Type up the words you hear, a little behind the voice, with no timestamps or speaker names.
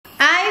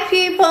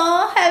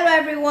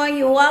everyone,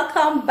 you're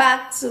welcome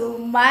back to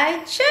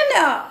my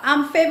channel.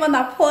 I'm Favor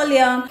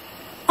Napoleon.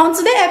 On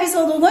today's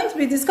episode, we're going to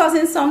be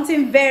discussing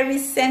something very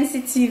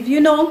sensitive. You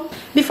know,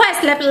 before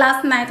I slept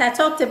last night, I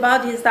talked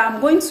about this, that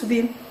I'm going to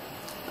be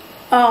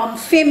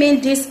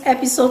filming this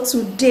episode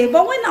today.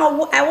 But when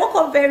I woke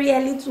up very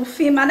early to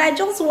film, and I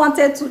just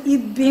wanted to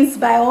eat beans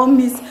by all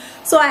means,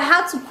 so I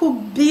had to cook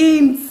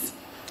beans.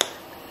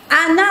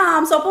 And now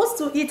I'm supposed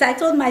to eat. I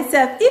told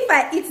myself, if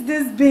I eat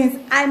these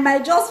beans, I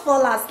might just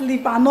fall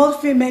asleep and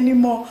not film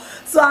anymore.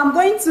 So I'm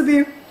going to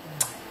be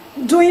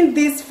doing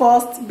this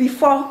first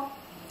before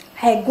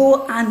I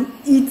go and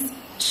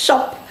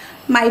chop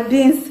my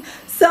beans.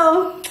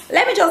 So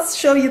let me just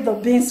show you the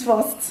beans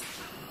first.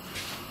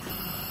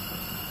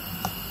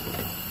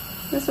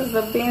 This is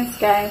the beans,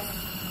 guys.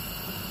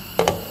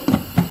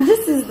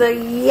 This is the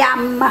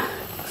yam.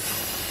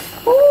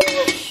 Ooh,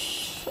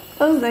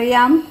 that's the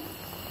yam.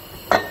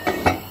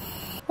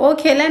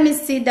 Okay, let me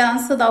sit down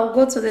so that we'll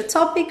go to the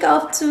topic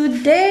of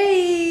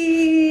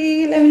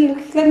today.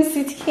 Let me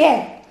sit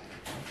here.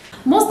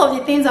 Most of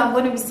the things I'm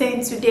going to be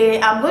saying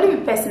today, I'm going to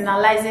be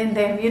personalizing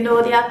them. You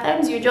know, there are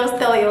times you just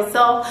tell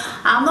yourself,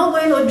 I'm not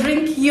going to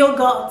drink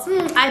yogurt.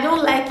 I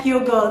don't like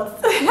yogurt.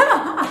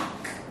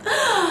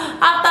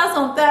 After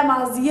some time,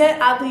 as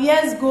the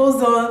years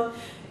goes on,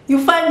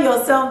 you find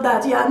yourself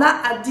that you are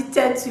not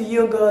addicted to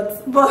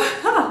yogurt. But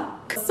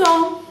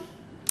so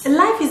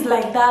life is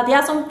like that. There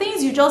are some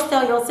things you just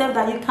tell yourself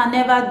that you can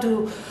never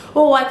do.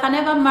 Oh, I can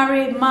never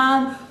marry a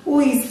man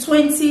who is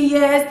 20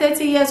 years,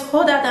 30 years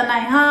older than I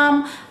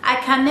am. I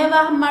can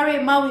never marry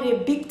a man with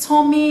a big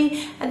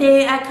tummy. I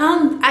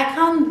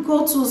can't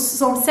go to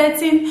some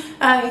certain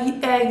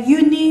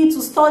uni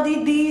to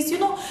study this. You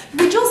know,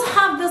 we just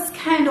have this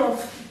kind of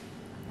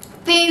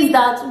things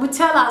that we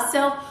tell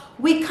ourselves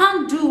we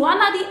can't do. And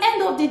at the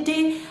end of the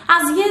day,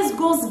 as years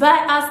goes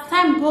by, as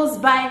time goes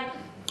by,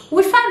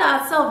 we find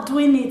ourselves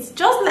doing it.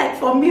 Just like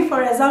for me,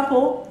 for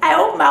example, I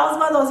hope my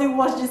husband doesn't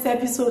watch this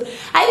episode.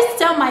 I used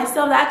to tell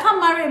myself that I can't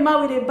marry a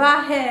man with a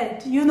bad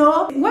head, you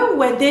know. When we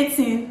were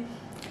dating,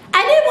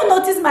 I didn't even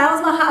notice my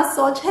husband has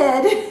such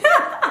head.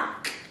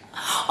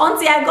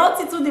 Until I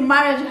got into the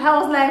marriage, I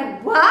was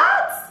like,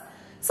 what?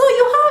 So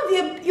you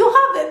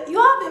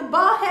have a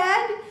bad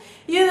head?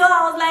 You know,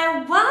 I was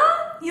like,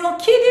 what? You're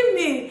kidding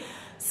me.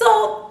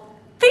 So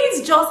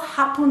things just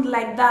happened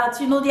like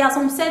that. You know, there are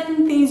some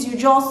certain things you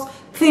just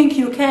think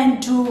you can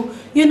do.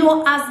 You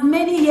know, as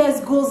many years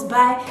goes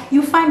by,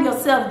 you find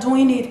yourself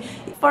doing it.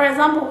 For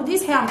example,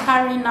 this hair I'm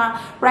carrying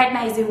right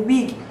now is a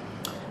wig.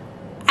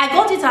 I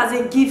got it as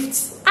a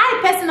gift.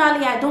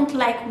 I don't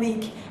like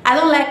wig. I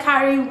don't like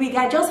carrying wig.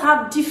 I just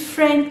have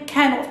different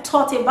kind of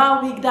thought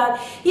about wig, that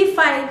if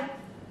I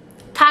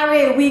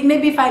carry a wig,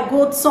 maybe if I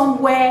go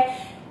somewhere,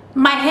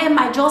 my hair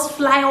might just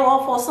fly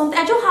off or something.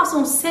 I just have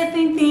some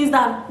certain things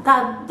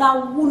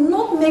that would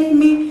not make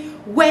me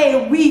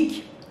wear a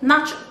wig.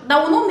 That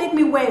will not make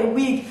me wear a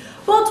wig.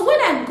 But when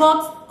I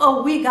got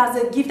a wig as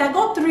a gift, I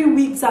got 3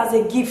 wigs as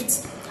a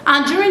gift,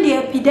 and during the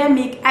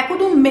epidemic I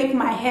couldn't make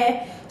my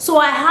hair, so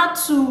I had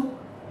to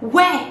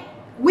wear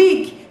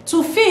wig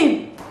to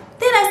film.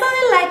 Then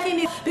I started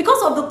liking it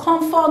because of the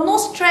comfort, no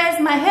stress.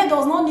 My hair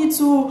does not need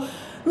to,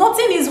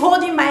 nothing is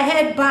holding my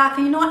head back,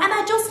 you know, and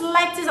I just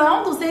liked it.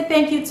 I want to say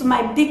thank you to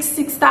my big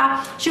sister.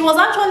 She was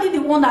actually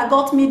the one that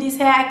got me this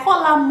hair. I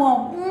call her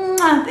mom.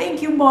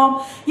 Thank you,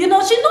 mom. You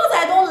know, she knows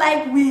I don't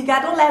like wig.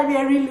 I don't like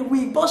wearing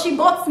wig, but she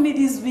bought me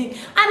this wig and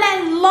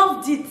I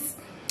loved it.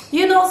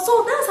 You know,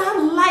 so that's how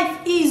life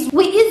is.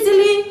 We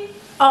easily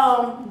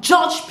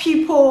judge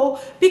people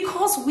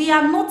because we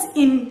are not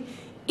in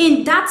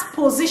that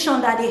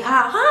position that they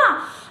have.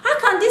 How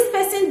can this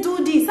person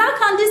do this? How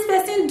can this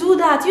person do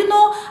that? You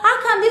know,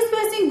 how can this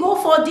person go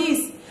for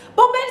this?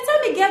 But by the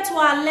time we get to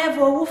our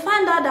level, we'll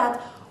find out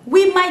that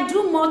we might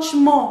do much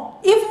more,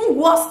 even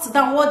worse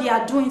than what they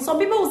are doing. Some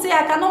people will say,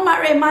 I cannot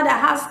marry a man that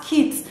has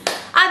kids.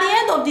 At the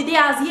end of the day,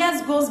 as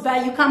years goes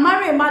by, you can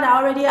marry a man that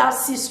already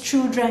has 6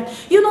 children.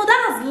 You know,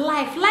 that's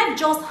life. Life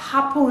just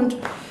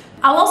happened.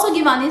 I'll also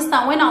give an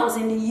instance. When I was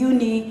in the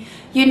uni,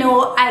 you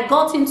know, I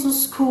got into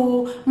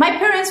school. My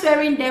parents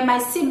were in there, my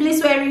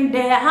siblings were in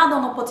there. I had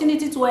an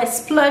opportunity to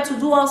explore, to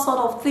do all sort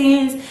of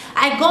things.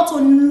 I got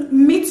to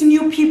meet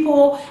new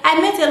people. I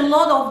met a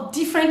lot of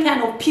different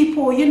kind of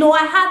people. You know,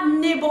 I had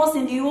neighbors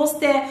in the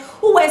hostel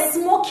who were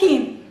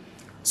smoking.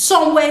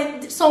 Some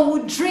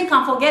would drink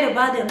and forget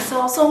about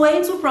themselves. Some were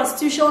into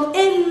prostitution.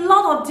 A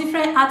lot of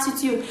different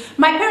attitude.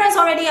 My parents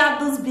already had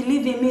this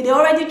belief in me. They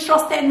already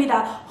trusted me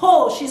that,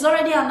 oh, she's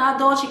already an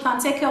adult, she can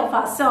take care of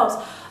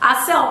herself.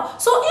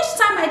 So each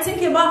time I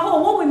think about,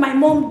 oh, what will my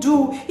mom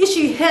do if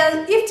she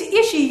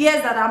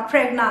hears that I'm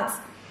pregnant?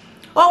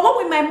 Or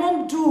what will my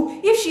mom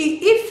do if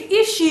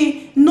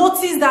she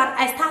notices that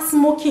I start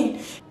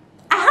smoking?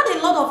 I had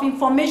a lot of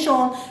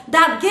information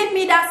that gave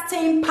me that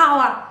staying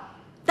power,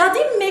 that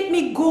didn't make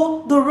me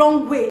go the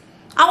wrong way.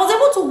 I was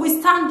able to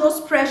withstand those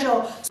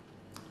pressures.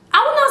 I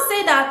will not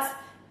say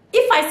that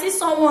if I see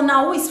someone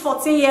now who is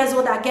 14 years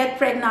old that get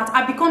pregnant,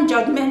 I become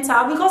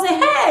judgmental because,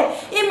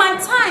 hey, in my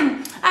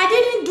time, I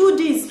didn't do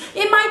this.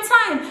 In my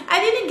time, I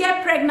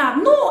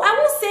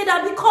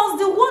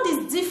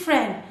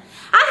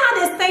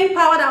staying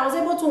power, that I was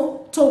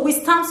able to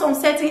withstand some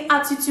certain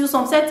attitudes,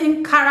 some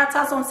certain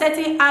characters, some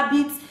certain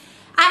habits.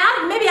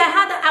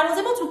 I was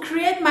able to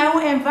create my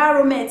own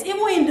environment,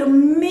 even in the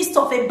midst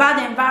of a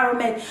bad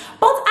environment.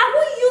 But I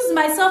won't use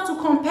myself to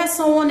compare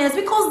someone else,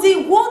 because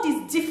the world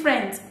is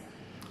different.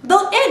 The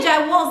age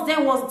I was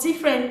then was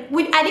different.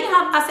 I didn't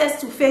have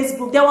access to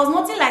Facebook. There was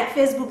nothing like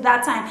Facebook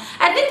that time.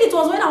 I think it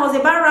was when I was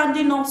about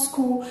rounding up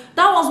school.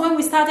 That was when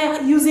we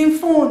started using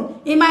phone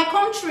in my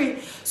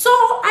country. So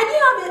I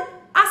didn't have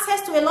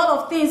access to a lot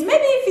of things.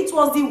 Maybe if it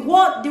was the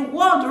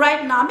world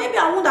right now, maybe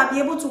I wouldn't be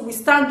able to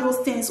withstand those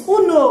things.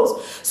 Who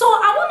knows? So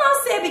I will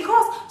not say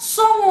because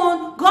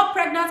someone got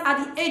pregnant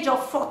at the age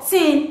of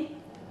 14,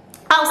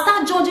 I'll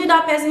start judging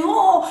that person.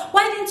 Oh,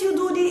 why didn't you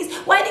do this?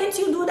 Why didn't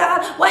you do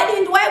that? Why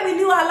will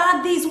you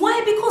allow this?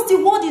 Why? Because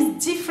the world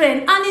is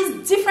different, and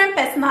it's different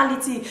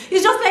personality.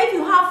 It's just like if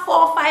you have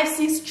 4, 5,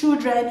 6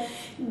 children.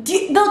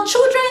 The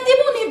children,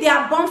 even if they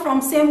are born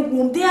from same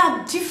womb, they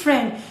are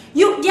different.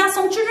 There are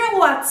some children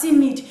who are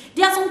timid.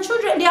 There are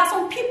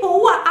some people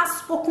who are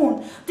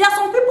outspoken. There are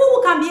some people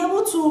who can be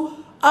able to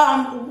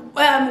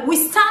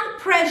withstand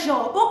pressure,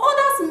 but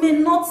others may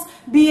not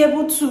be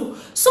able to.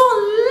 So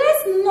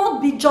let's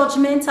not be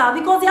judgmental,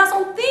 because there are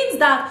some things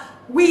that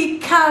we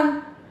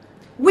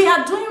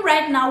are doing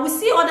right now. We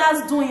see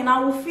others doing,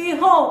 and we feel,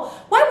 oh,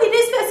 why will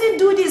this person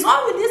do this?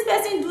 Why will this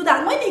person do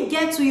that? When you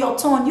get to your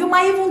turn, you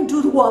might even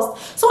do the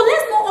worst. So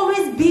let's not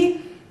always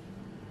be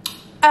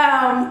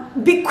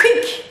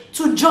quick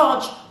to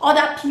judge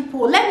other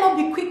people. Let's not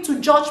be quick to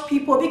judge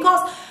people,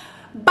 because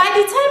by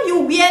the time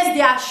you wear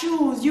their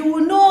shoes, you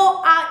will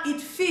know how it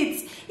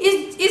fits.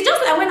 It's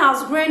just like when I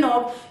was growing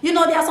up, you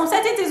know, there are some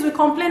certain things we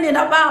complaining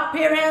about our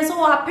parents.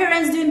 Oh, our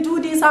parents didn't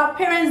do this, our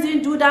parents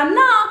didn't do that.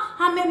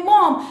 Now, I'm a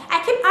mom.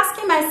 I keep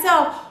asking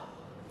myself,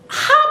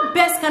 how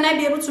best can I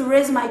be able to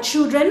raise my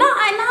children? Now,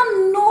 I now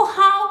know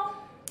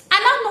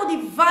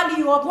the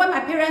value of what my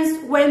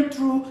parents went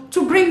through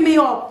to bring me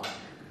up.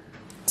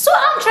 So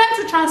I'm trying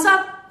to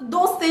transfer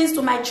those things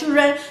to my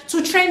children,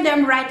 to train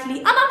them rightly,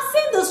 and I'm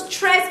seeing the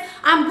stress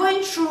I'm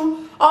going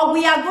through, or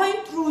we are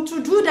going through,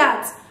 to do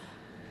that.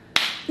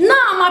 Now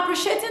I'm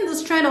appreciating the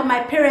strength of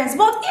my parents,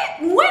 but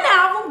when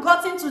I haven't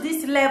gotten to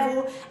this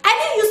level, I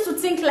didn't used to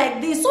think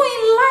like this. So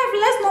in life,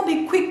 let's not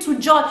be quick to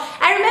judge.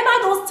 I remember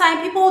those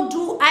times people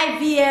do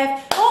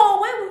IVF. Oh,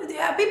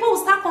 when people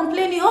will start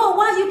complaining, oh,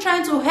 why are you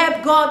trying to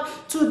help God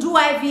to do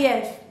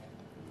IVF?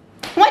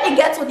 When they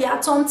get to their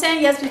turn,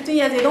 10 years, 15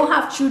 years, they don't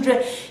have children.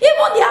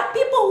 Even there are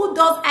people who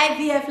does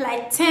IVF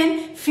like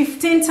 10,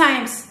 15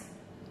 times.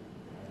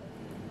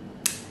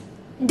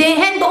 They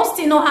end up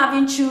still not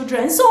having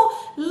children. So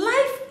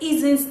life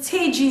is in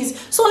stages.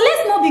 So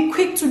let's not be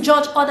quick to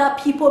judge other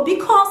people,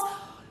 because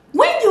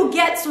when you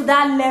get to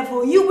that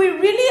level, you will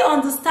really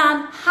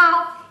understand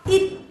how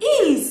it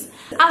is.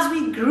 As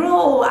we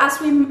grow, as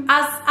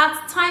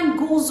time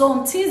goes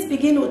on, things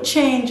begin to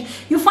change.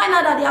 You find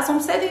out that there are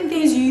some certain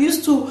things you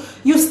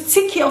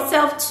stick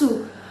yourself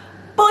to,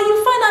 but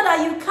you find out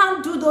that you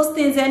can't do those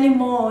things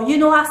anymore. You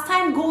know, as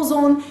time goes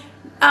on,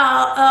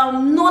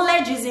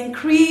 knowledge is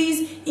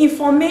increased,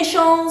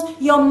 information,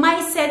 your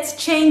mindset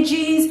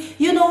changes.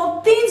 You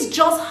know, things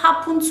just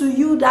happen to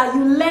you that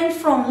you learn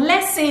from,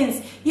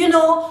 lessons. You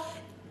know,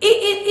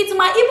 it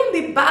might even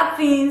be bad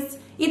things.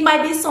 It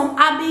might be some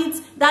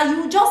habits that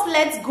you just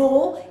let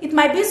go. It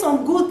might be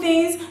some good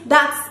things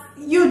that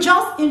you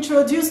just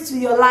introduce to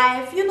your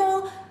life. You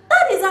know,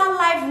 that is how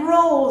life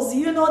rolls.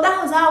 You know,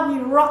 that is how we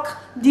rock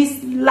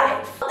this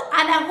life.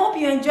 And I hope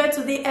you enjoyed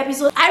today's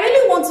episode. I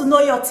really want to know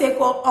your take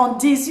on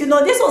this. You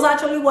know, this was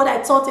actually what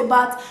I thought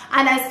about,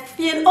 and I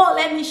feel, oh,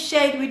 let me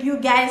share it with you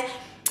guys.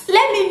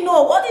 Let me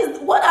know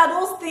what are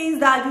those things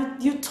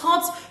that you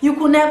thought you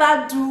could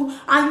never do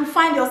and you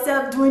find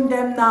yourself doing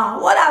them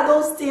now. What are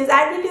those things?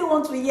 I really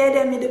want to hear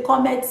them in the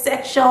comment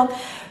section.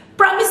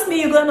 Promise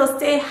me you're going to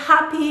stay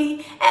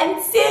happy,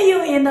 and see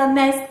you in the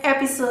next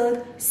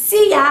episode.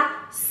 See ya.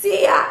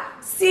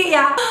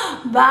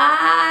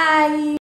 Bye.